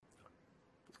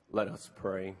Let us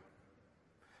pray.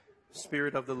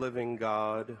 Spirit of the living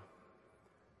God,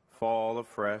 fall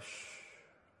afresh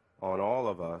on all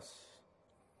of us.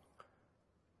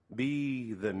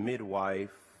 Be the midwife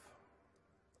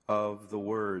of the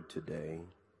word today,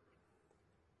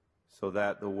 so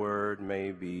that the word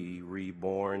may be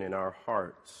reborn in our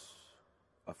hearts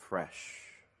afresh.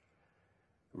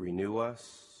 Renew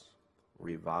us,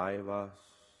 revive us,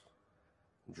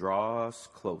 draw us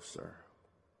closer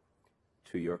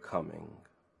to your coming.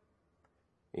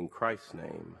 In Christ's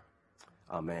name,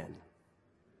 amen.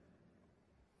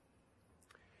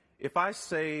 If I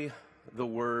say the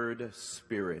word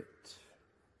spirit,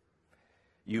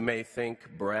 you may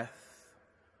think breath,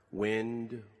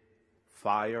 wind,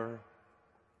 fire,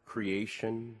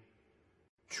 creation,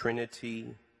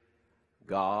 Trinity,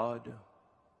 God,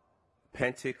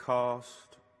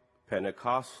 Pentecost,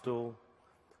 Pentecostal,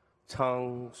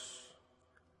 tongues,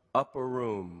 upper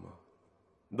room,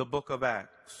 the book of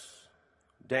Acts,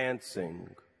 dancing,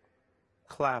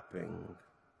 clapping,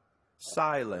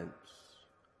 silence,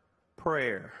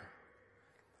 prayer,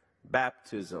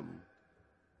 baptism,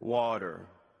 water,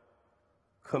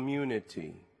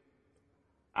 community,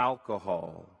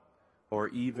 alcohol, or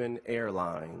even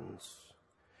airlines.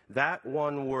 That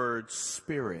one word,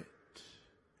 spirit,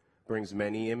 brings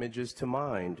many images to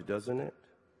mind, doesn't it?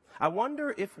 I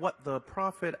wonder if what the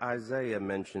prophet Isaiah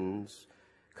mentions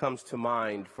comes to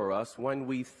mind for us when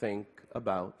we think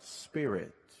about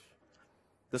spirit.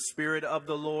 The Spirit of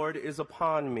the Lord is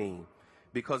upon me,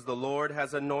 because the Lord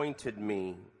has anointed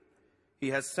me. He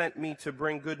has sent me to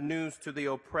bring good news to the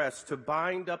oppressed, to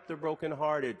bind up the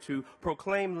brokenhearted, to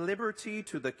proclaim liberty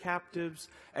to the captives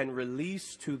and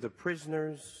release to the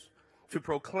prisoners, to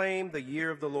proclaim the year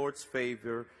of the Lord's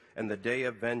favor and the day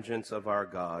of vengeance of our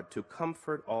God, to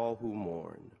comfort all who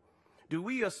mourn. Do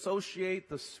we associate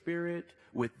the Spirit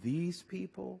with these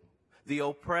people? The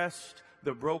oppressed,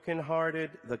 the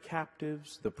brokenhearted, the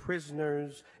captives, the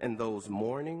prisoners, and those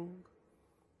mourning?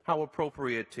 How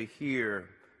appropriate to hear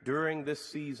during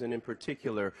this season in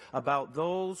particular about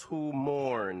those who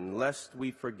mourn, lest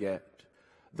we forget,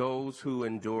 those who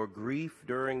endure grief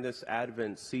during this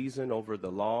Advent season over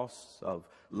the loss of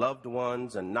loved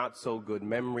ones and not so good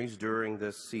memories during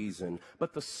this season.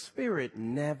 But the Spirit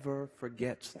never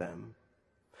forgets them.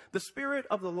 The Spirit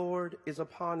of the Lord is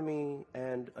upon me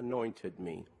and anointed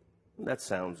me. That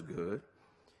sounds good.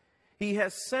 He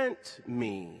has sent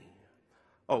me.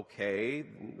 Okay,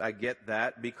 I get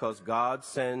that, because God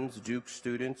sends Duke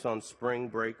students on spring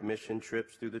break mission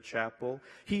trips through the chapel.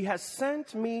 He has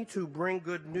sent me to bring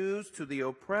good news to the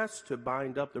oppressed, to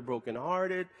bind up the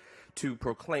brokenhearted, to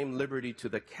proclaim liberty to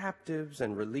the captives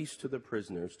and release to the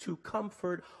prisoners, to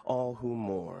comfort all who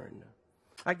mourn.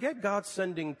 I get God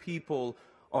sending people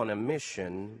on a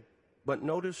mission, but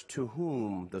notice to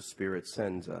whom the Spirit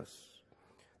sends us.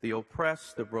 The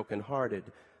oppressed, the brokenhearted,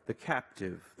 the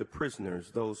captive, the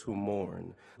prisoners, those who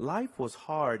mourn. Life was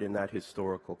hard in that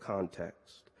historical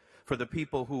context. For the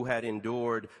people who had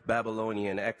endured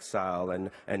Babylonian exile,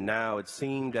 and now it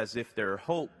seemed as if their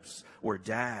hopes were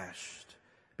dashed,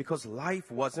 because life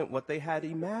wasn't what they had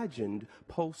imagined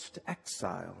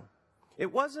post-exile.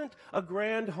 It wasn't a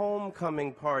grand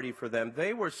homecoming party for them.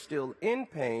 They were still in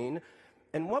pain,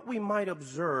 and what we might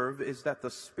observe is that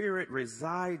the Spirit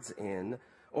resides in,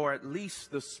 or at least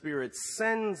the Spirit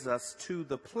sends us to,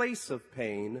 the place of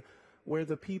pain where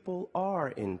the people are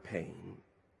in pain.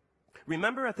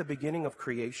 Remember at the beginning of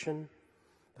creation,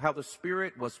 how the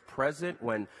Spirit was present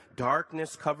when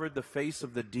darkness covered the face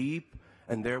of the deep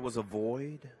and there was a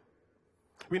void?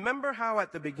 Remember how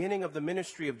at the beginning of the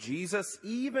ministry of Jesus,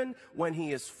 even when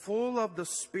he is full of the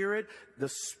Spirit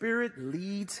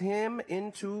leads him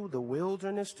into the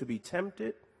wilderness to be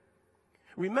tempted?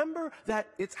 Remember that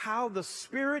it's how the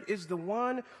Spirit is the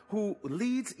one who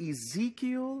leads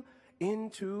Ezekiel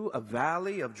into a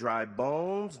valley of dry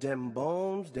bones, dem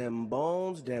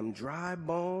dry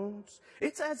bones.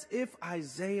 It's as if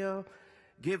Isaiah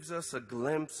gives us a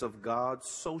glimpse of God's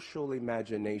social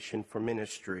imagination for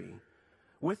ministry,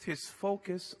 with his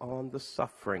focus on the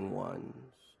suffering ones,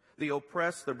 the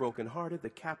oppressed, the brokenhearted, the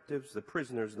captives, the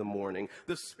prisoners, the mourning.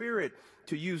 The Spirit,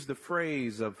 to use the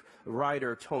phrase of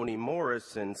writer Toni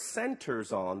Morrison,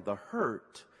 centers on the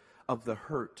hurt of the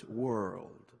hurt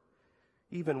world.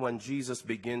 Even when Jesus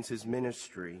begins his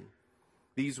ministry,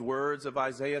 these words of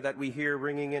Isaiah that we hear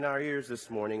ringing in our ears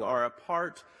this morning are a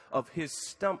part of his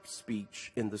stump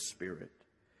speech in the Spirit.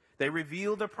 They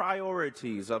reveal the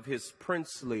priorities of his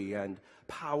princely and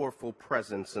powerful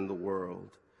presence in the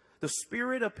world. The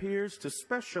Spirit appears to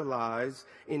specialize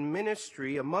in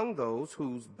ministry among those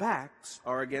whose backs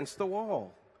are against the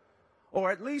wall,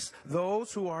 or at least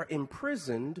those who are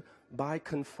imprisoned by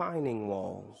confining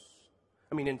walls.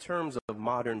 I mean, in terms of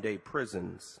modern-day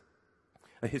prisons,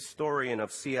 a historian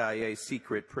of CIA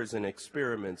secret prison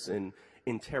experiments and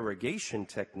interrogation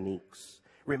techniques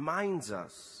reminds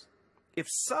us, if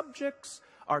subjects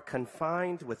are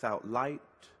confined without light,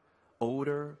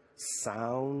 odor,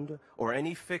 sound, or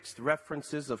any fixed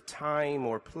references of time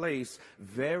or place,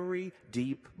 very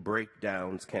deep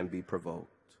breakdowns can be provoked.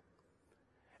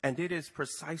 And it is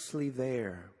precisely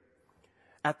there,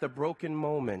 at the broken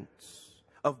moments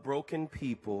of broken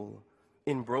people,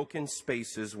 in broken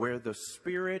spaces, where the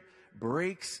Spirit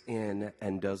breaks in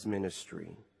and does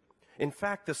ministry. In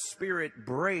fact, the Spirit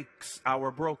breaks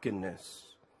our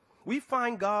brokenness. We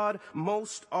find God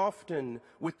most often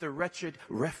with the wretched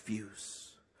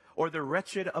refuse, or the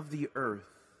wretched of the earth.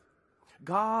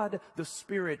 God, the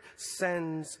Spirit,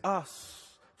 sends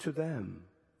us to them,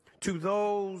 to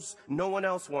those no one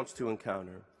else wants to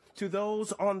encounter, to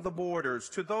those on the borders,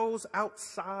 to those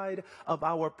outside of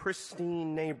our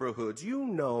pristine neighborhoods. You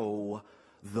know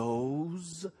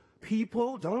those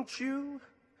people, don't you?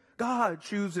 God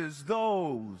chooses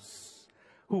those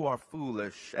who are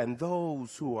foolish and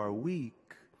those who are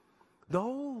weak,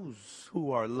 those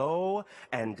who are low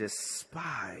and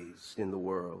despised in the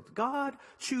world. God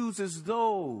chooses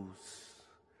those,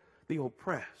 the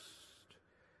oppressed,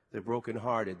 the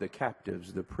brokenhearted, the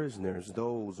captives, the prisoners,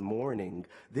 those mourning.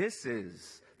 This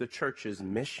is the church's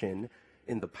mission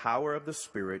in the power of the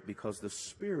Spirit, because the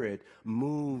Spirit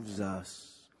moves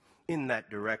us in that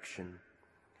direction.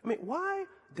 I mean, why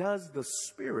does the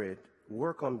Spirit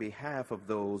work on behalf of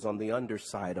those on the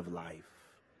underside of life,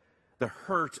 the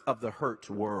hurt of the hurt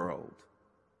world?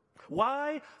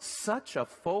 Why such a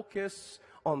focus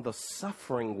on the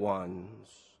suffering ones?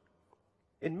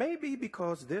 It may be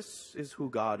because this is who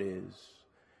God is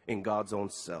in God's own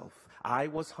self. I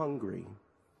was hungry.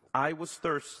 I was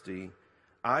thirsty.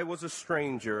 I was a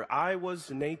stranger. I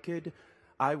was naked.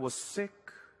 I was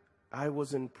sick. I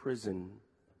was in prison.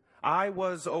 I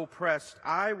was oppressed.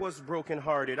 I was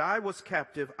brokenhearted. I was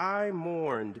captive. I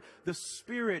mourned. The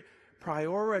Spirit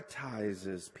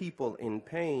prioritizes people in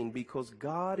pain because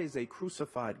God is a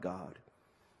crucified God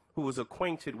who is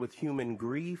acquainted with human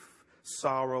grief,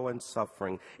 sorrow, and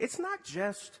suffering. It's not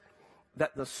just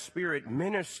that the Spirit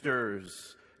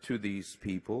ministers to these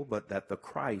people, but that the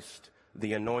Christ,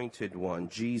 the Anointed One,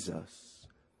 Jesus,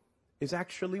 is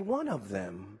actually one of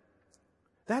them.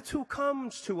 That's who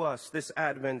comes to us this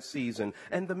Advent season.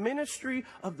 And the ministry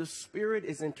of the Spirit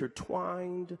is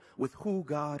intertwined with who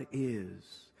God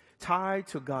is, tied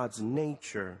to God's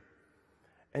nature.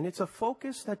 And it's a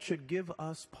focus that should give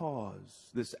us pause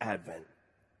this Advent,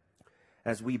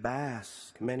 as we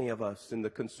bask, many of us, in the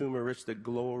consumeristic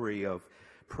glory of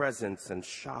presents and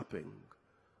shopping.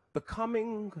 The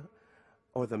coming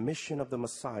or the mission of the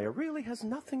Messiah really has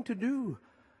nothing to do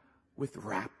with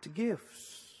wrapped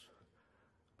gifts,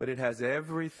 but it has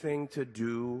everything to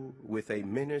do with a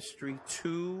ministry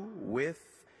to,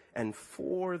 with, and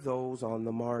for those on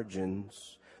the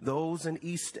margins, those in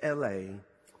East LA,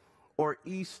 or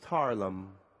East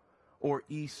Harlem, or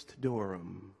East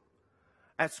Durham.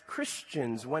 As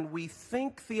Christians, when we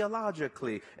think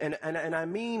theologically, and I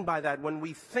mean by that, when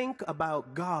we think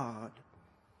about God,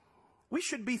 we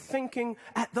should be thinking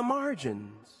at the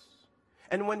margins.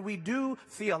 And when we do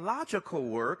theological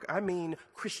work, I mean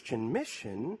Christian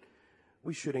mission,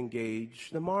 we should engage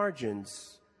the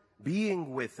margins,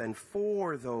 being with and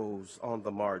for those on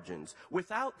the margins.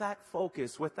 Without that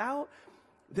focus, without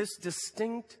this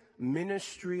distinct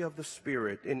ministry of the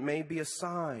Spirit, it may be a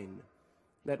sign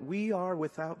that we are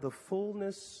without the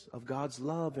fullness of God's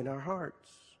love in our hearts.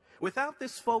 Without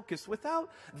this focus, without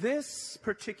this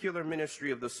particular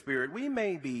ministry of the Spirit, we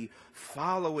may be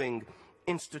following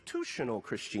institutional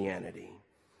Christianity,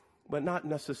 but not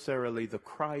necessarily the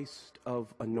Christ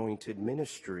of anointed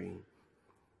ministry.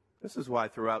 This is why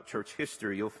throughout church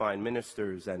history you'll find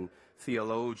ministers and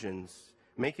theologians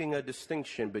making a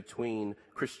distinction between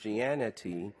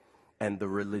Christianity and the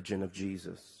religion of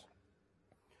Jesus.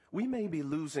 We may be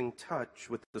losing touch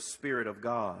with the Spirit of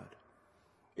God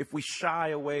if we shy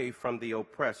away from the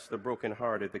oppressed, the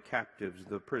brokenhearted, the captives,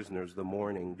 the prisoners, the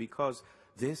mourning, because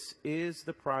this is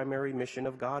the primary mission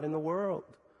of God in the world,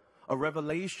 a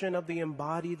revelation of the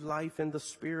embodied life in the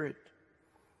Spirit.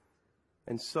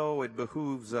 And so it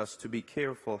behooves us to be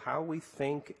careful how we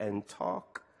think and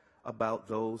talk about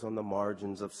those on the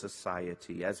margins of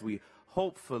society, as we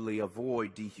hopefully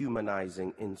avoid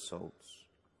dehumanizing insults.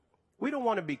 We don't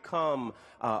want to become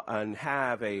and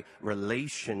have a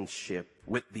relationship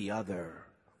with the other,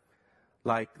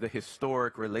 like the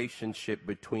historic relationship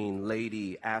between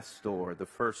Lady Astor, the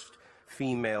first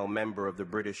female member of the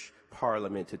British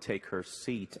Parliament to take her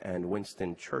seat and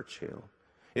Winston Churchill.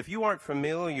 If you aren't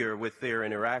familiar with their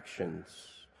interactions,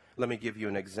 let me give you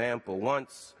an example.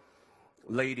 Once,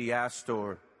 Lady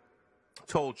Astor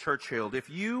told Churchill, "If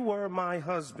you were my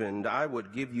husband, I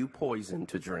would give you poison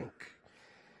to drink."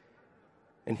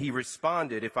 And he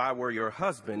responded, "If I were your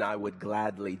husband, I would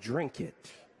gladly drink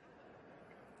it."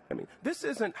 I mean, this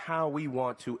isn't how we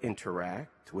want to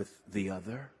interact with the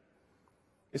other,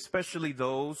 especially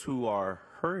those who are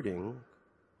hurting.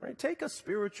 Right? Take a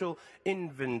spiritual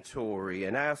inventory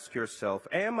and ask yourself,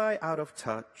 am I out of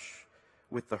touch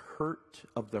with the hurt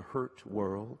of the hurt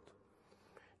world?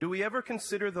 Do we ever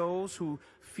consider those who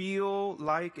feel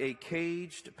like a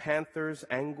caged panther's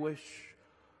anguish,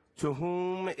 to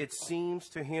whom it seems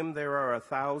to him there are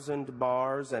 1,000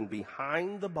 bars, and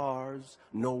behind the bars,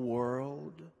 no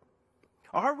world?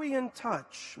 Are we in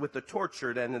touch with the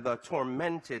tortured and the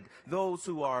tormented, those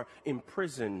who are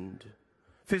imprisoned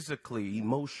physically,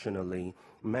 emotionally,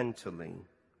 mentally?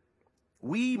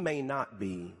 We may not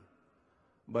be,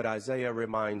 but Isaiah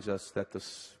reminds us that the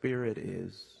Spirit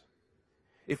is.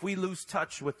 If we lose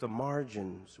touch with the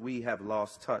margins, we have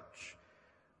lost touch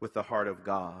with the heart of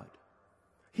God.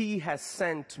 He has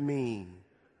sent me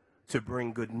to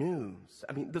bring good news.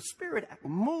 I mean, the Spirit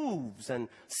moves and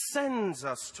sends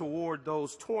us toward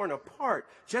those torn apart,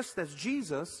 just as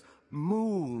Jesus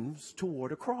moves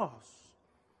toward a cross.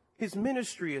 His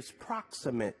ministry is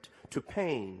proximate to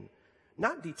pain,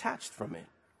 not detached from it.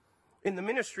 In the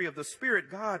ministry of the Spirit,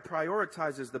 God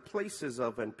prioritizes the places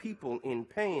of and people in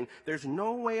pain. There's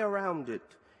no way around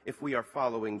it if we are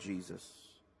following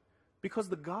Jesus. Because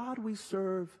the God we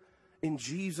serve in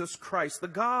Jesus Christ, the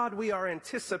God we are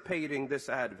anticipating this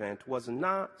Advent, was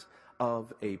not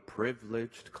of a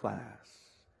privileged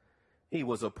class. He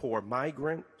was a poor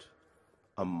migrant,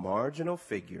 a marginal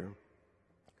figure,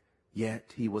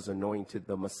 yet he was anointed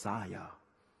the Messiah.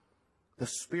 The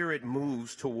Spirit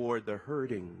moves toward the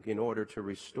hurting in order to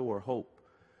restore hope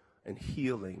and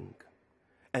healing.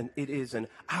 And it is an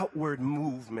outward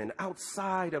movement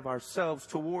outside of ourselves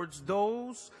towards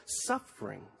those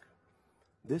suffering.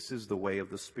 This is the way of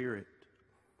the Spirit.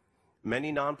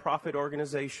 Many nonprofit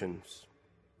organizations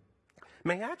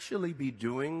may actually be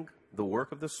doing the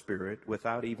work of the Spirit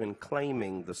without even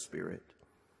claiming the Spirit,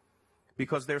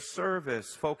 because their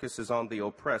service focuses on the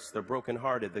oppressed, the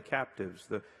brokenhearted, the captives,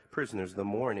 the prisoners, the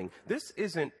mourning. This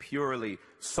isn't purely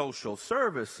social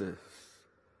services.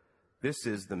 This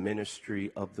is the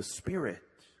ministry of the Spirit.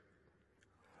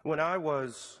 When I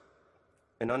was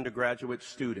an undergraduate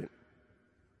student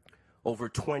over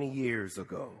 20 years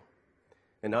ago,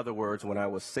 in other words, when I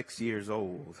was 6 years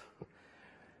old,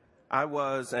 I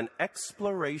was an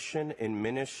exploration in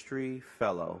ministry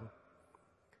fellow,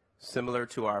 similar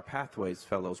to our Pathways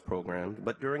Fellows program,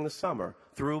 but during the summer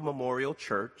through Memorial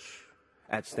Church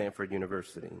at Stanford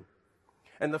University.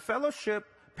 And the fellowship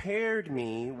paired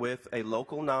me with a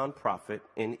local nonprofit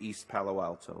in East Palo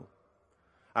Alto.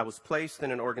 I was placed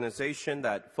in an organization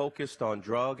that focused on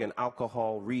drug and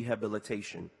alcohol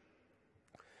rehabilitation.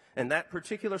 And that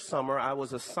particular summer, I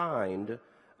was assigned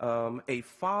a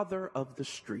father of the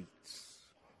streets.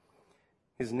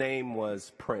 His name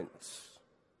was Prince,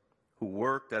 who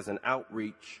worked as an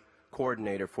outreach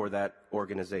coordinator for that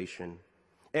organization.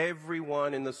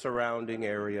 Everyone in the surrounding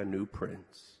area knew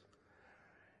Prince.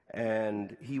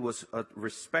 And he was a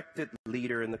respected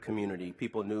leader in the community.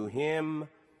 People knew him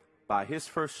by his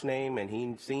first name, and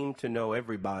he seemed to know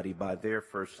everybody by their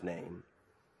first name.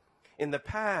 In the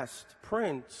past,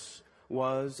 Prince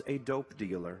was a dope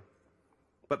dealer,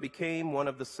 but became one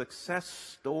of the success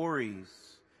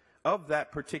stories of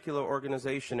that particular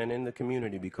organization and in the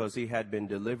community because he had been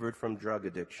delivered from drug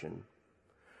addiction.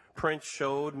 Prince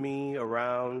showed me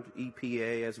around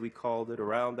EPA, as we called it,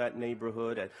 around that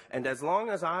neighborhood. And as long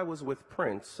as I was with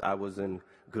Prince, I was in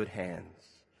good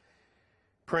hands.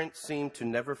 Prince seemed to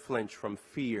never flinch from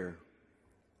fear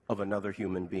of another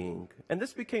human being. And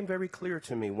this became very clear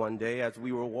to me one day as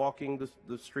we were walking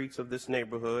the streets of this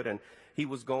neighborhood, and he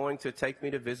was going to take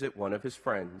me to visit one of his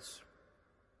friends.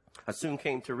 I soon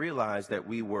came to realize that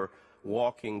we were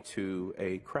walking to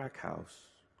a crack house.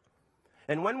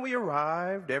 And when we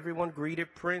arrived, everyone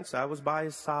greeted Prince. I was by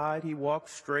his side. He walked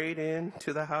straight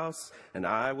into the house, and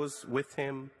I was with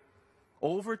him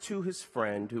over to his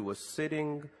friend who was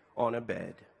sitting on a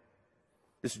bed.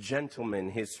 This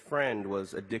gentleman, his friend,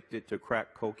 was addicted to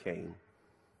crack cocaine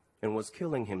and was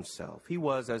killing himself. He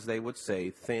was, as they would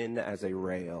say, thin as a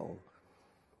rail.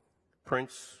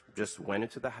 Prince just went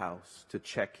into the house to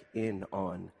check in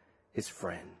on his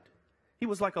friend. He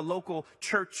was like a local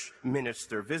church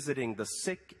minister visiting the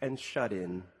sick and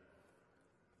shut-in.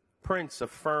 Prince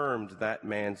affirmed that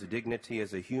man's dignity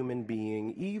as a human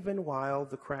being, even while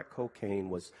the crack cocaine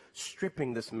was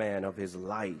stripping this man of his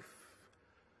life.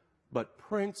 But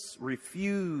Prince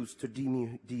refused to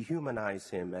dehumanize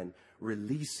him and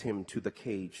release him to the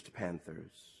caged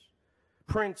panthers.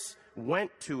 Prince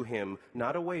went to him,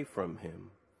 not away from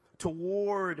him,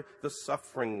 toward the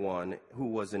suffering one who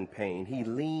was in pain. He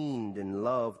leaned in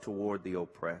love toward the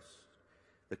oppressed,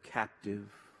 the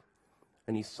captive,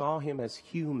 and he saw him as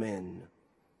human.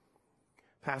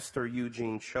 Pastor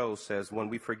Eugene Cho says, when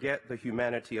we forget the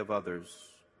humanity of others,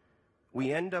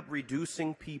 we end up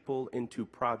reducing people into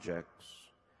projects,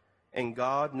 and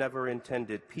God never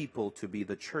intended people to be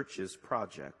the church's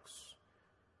projects.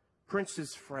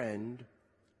 Prince's friend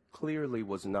clearly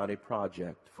was not a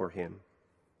project for him,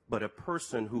 but a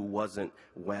person who wasn't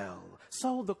well.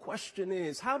 So the question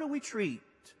is, how do we treat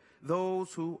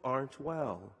those who aren't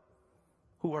well,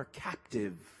 who are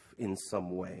captive in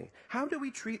some way? How do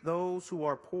we treat those who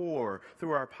are poor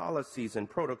through our policies and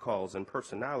protocols and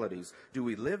personalities? Do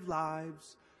we live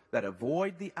lives that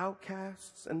avoid the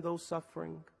outcasts and those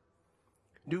suffering?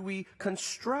 Do we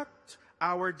construct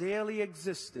our daily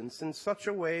existence in such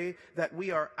a way that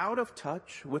we are out of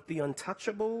touch with the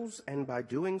untouchables and by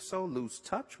doing so lose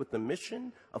touch with the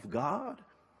mission of God?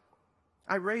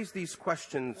 I raise these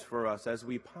questions for us as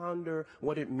we ponder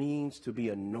what it means to be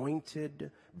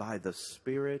anointed by the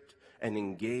Spirit and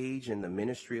engage in the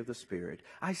ministry of the Spirit.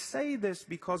 I say this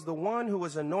because the one who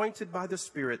is anointed by the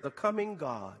Spirit, the coming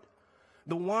God,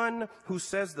 the one who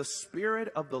says the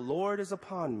Spirit of the Lord is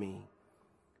upon me,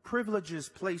 privileges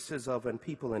places of and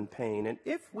people in pain. And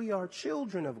if we are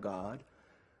children of God,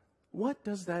 what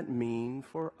does that mean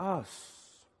for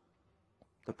us?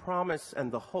 The promise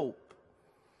and the hope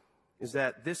is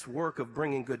that this work of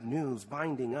bringing good news,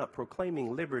 binding up,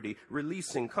 proclaiming liberty,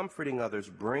 releasing, comforting others,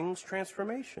 brings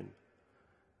transformation.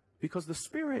 Because the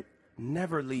Spirit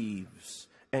never leaves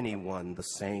anyone the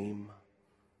same.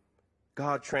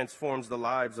 God transforms the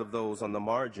lives of those on the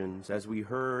margins, as we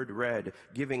read,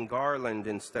 giving garland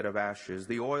instead of ashes,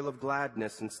 the oil of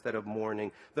gladness instead of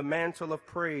mourning, the mantle of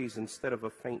praise instead of a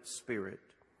faint spirit.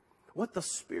 What the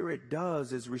Spirit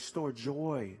does is restore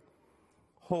joy,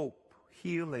 hope,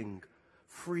 healing,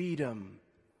 freedom,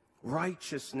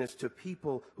 righteousness to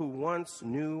people who once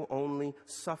knew only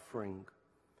suffering.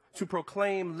 To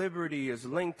proclaim liberty is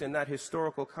linked in that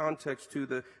historical context to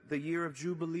the year of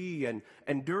Jubilee,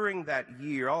 and during that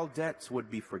year, all debts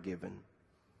would be forgiven.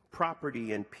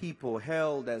 Property and people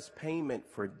held as payment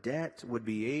for debt would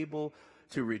be able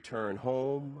to return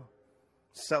home,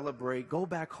 celebrate, go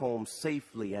back home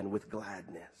safely and with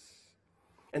gladness.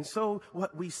 And so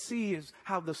what we see is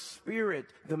how the Spirit,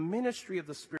 the ministry of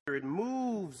the Spirit,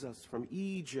 moves us from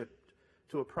Egypt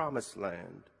to a promised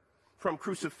land, from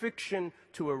crucifixion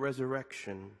to a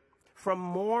resurrection, from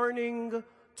mourning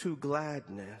to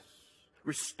gladness,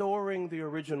 restoring the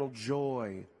original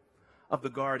joy of the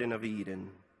Garden of Eden,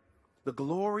 the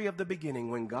glory of the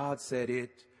beginning when God said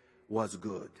it was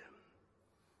good.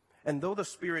 And though the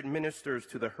Spirit ministers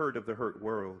to the hurt of the hurt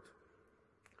world,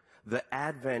 the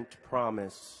Advent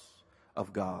promise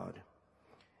of God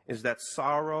is that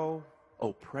sorrow,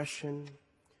 oppression,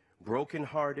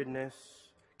 brokenheartedness,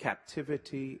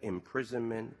 captivity,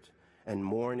 imprisonment, and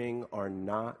mourning are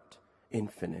not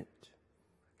infinite.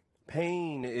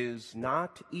 Pain is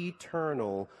not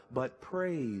eternal, but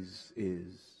praise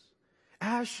is.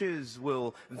 Ashes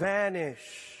will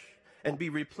vanish and be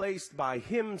replaced by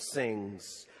hymn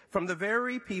sings from the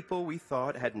very people we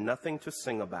thought had nothing to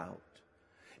sing about.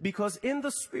 Because in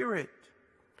the Spirit,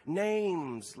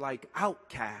 names like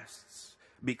outcasts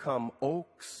become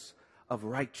oaks of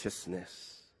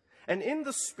righteousness. And in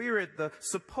the Spirit, the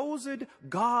supposed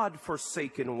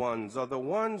God-forsaken ones are the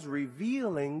ones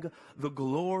revealing the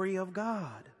glory of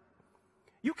God.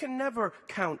 You can never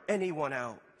count anyone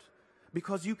out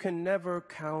because you can never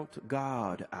count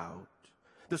God out.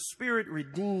 The Spirit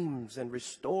redeems and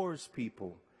restores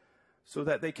people so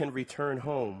that they can return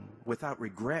home without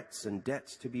regrets and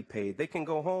debts to be paid. They can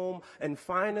go home and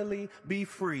finally be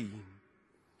free.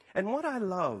 And what I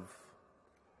love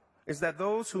is that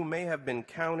those who may have been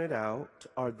counted out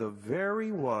are the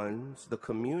very ones the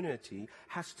community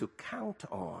has to count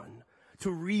on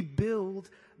to rebuild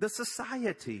the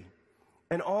society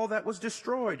and all that was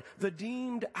destroyed. The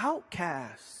deemed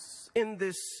outcasts in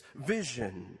this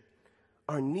vision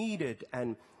are needed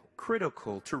and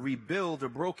critical to rebuild a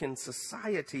broken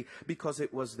society because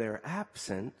it was their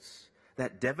absence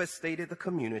that devastated the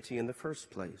community in the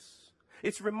first place.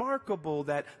 It's remarkable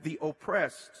that the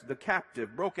oppressed, the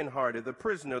captive, brokenhearted, the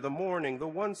prisoner, the mourning, the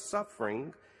one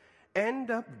suffering,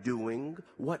 end up doing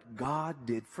what God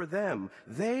did for them.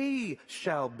 They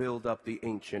shall build up the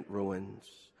ancient ruins,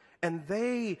 and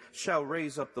they shall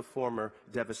raise up the former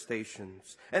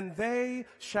devastations, and they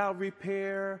shall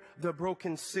repair the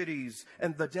broken cities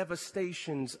and the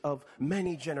devastations of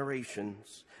many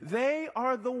generations. They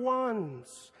are the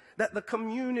ones that the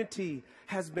community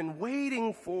has been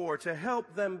waiting for to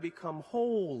help them become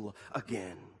whole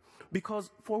again. Because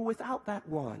without that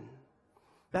one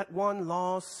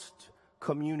lost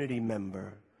community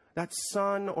member, that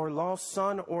son or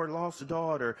lost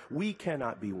daughter, we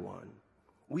cannot be one.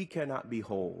 We cannot be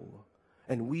whole,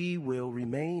 and we will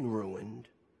remain ruined.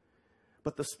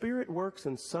 But the Spirit works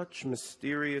in such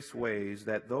mysterious ways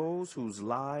that those whose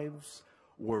lives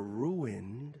were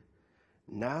ruined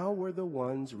now were the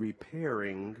ones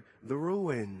repairing the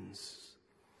ruins.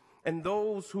 And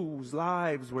those whose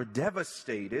lives were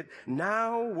devastated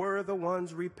now were the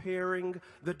ones repairing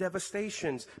the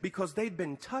devastations, because they'd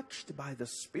been touched by the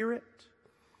Spirit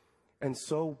and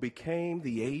so became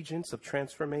the agents of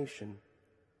transformation.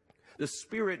 The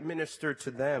Spirit ministered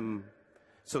to them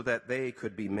so that they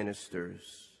could be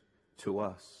ministers to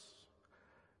us.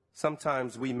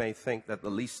 Sometimes we may think that the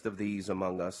least of these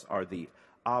among us are the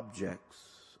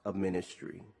objects of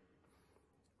ministry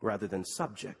rather than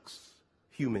subjects,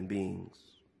 human beings.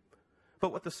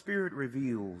 But what the Spirit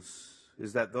reveals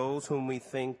is that those whom we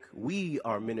think we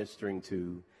are ministering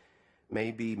to may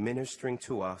be ministering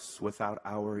to us without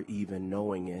our even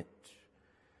knowing it.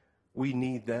 We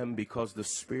need them because the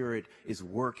Spirit is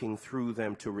working through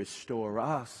them to restore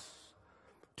us,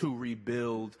 to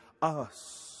rebuild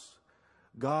us.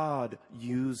 God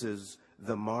uses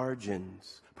the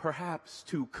margins, perhaps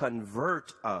to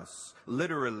convert us,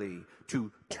 literally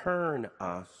to turn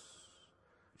us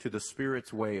to the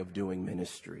Spirit's way of doing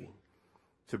ministry,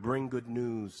 to bring good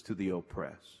news to the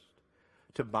oppressed,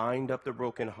 to bind up the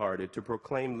brokenhearted, to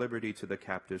proclaim liberty to the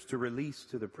captives, to release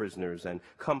to the prisoners, and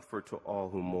comfort to all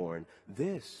who mourn.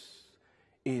 This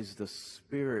is the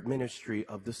Spirit, ministry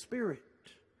of the Spirit.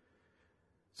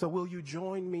 So will you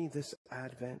join me this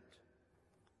Advent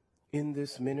in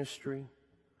this ministry?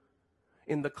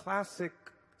 In the classic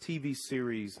TV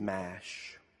series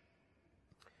MASH,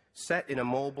 set in a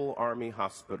mobile army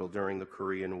hospital during the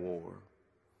Korean War,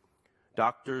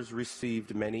 doctors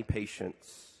received many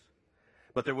patients.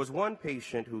 But there was one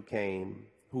patient who came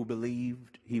who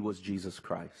believed he was Jesus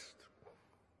Christ.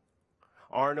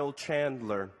 Arnold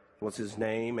Chandler was his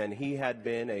name, and he had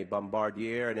been a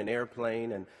bombardier in an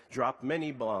airplane and dropped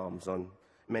many bombs on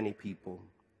many people.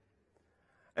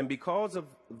 And because of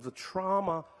the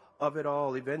trauma of it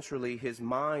all, eventually his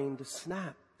mind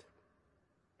snapped.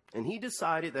 And he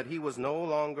decided that he was no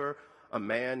longer a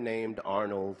man named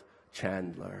Arnold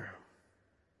Chandler.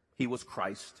 He was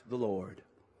Christ the Lord.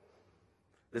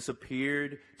 This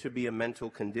appeared to be a mental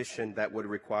condition that would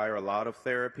require a lot of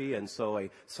therapy, and so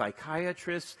a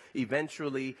psychiatrist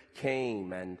eventually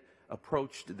came and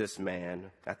approached this man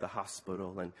at the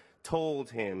hospital and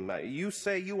told him, "You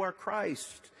say you are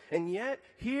Christ, and yet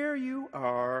here you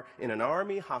are in an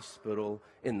army hospital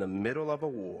in the middle of a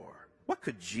war. What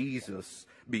could Jesus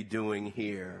be doing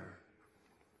here?"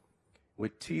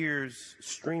 With tears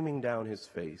streaming down his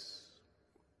face,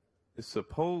 the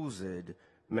supposed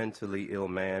mentally ill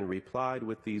man replied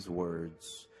with these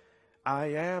words, "I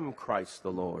am Christ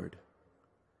the Lord.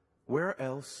 Where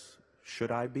else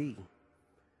should I be?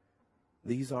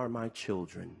 These are my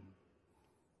children."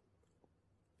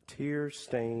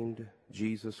 Tear-stained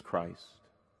Jesus Christ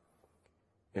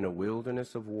in a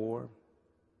wilderness of war,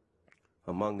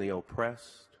 among the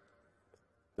oppressed,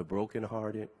 the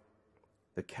brokenhearted,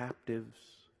 the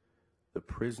captives, the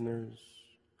prisoners,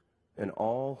 and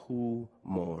all who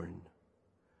mourn.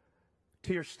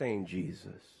 Tear-stained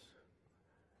Jesus,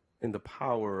 in the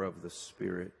power of the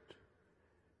Spirit,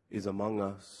 is among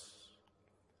us.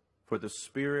 For the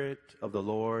Spirit of the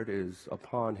Lord is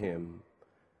upon him,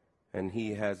 and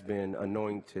he has been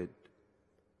anointed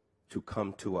to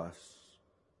come to us.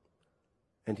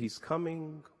 And he's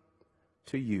coming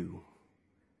to you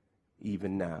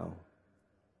even now.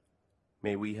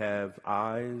 May we have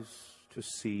eyes to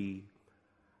see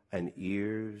and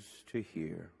ears to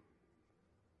hear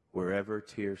wherever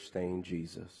tear-stained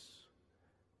Jesus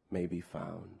may be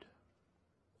found.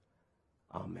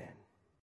 Amen.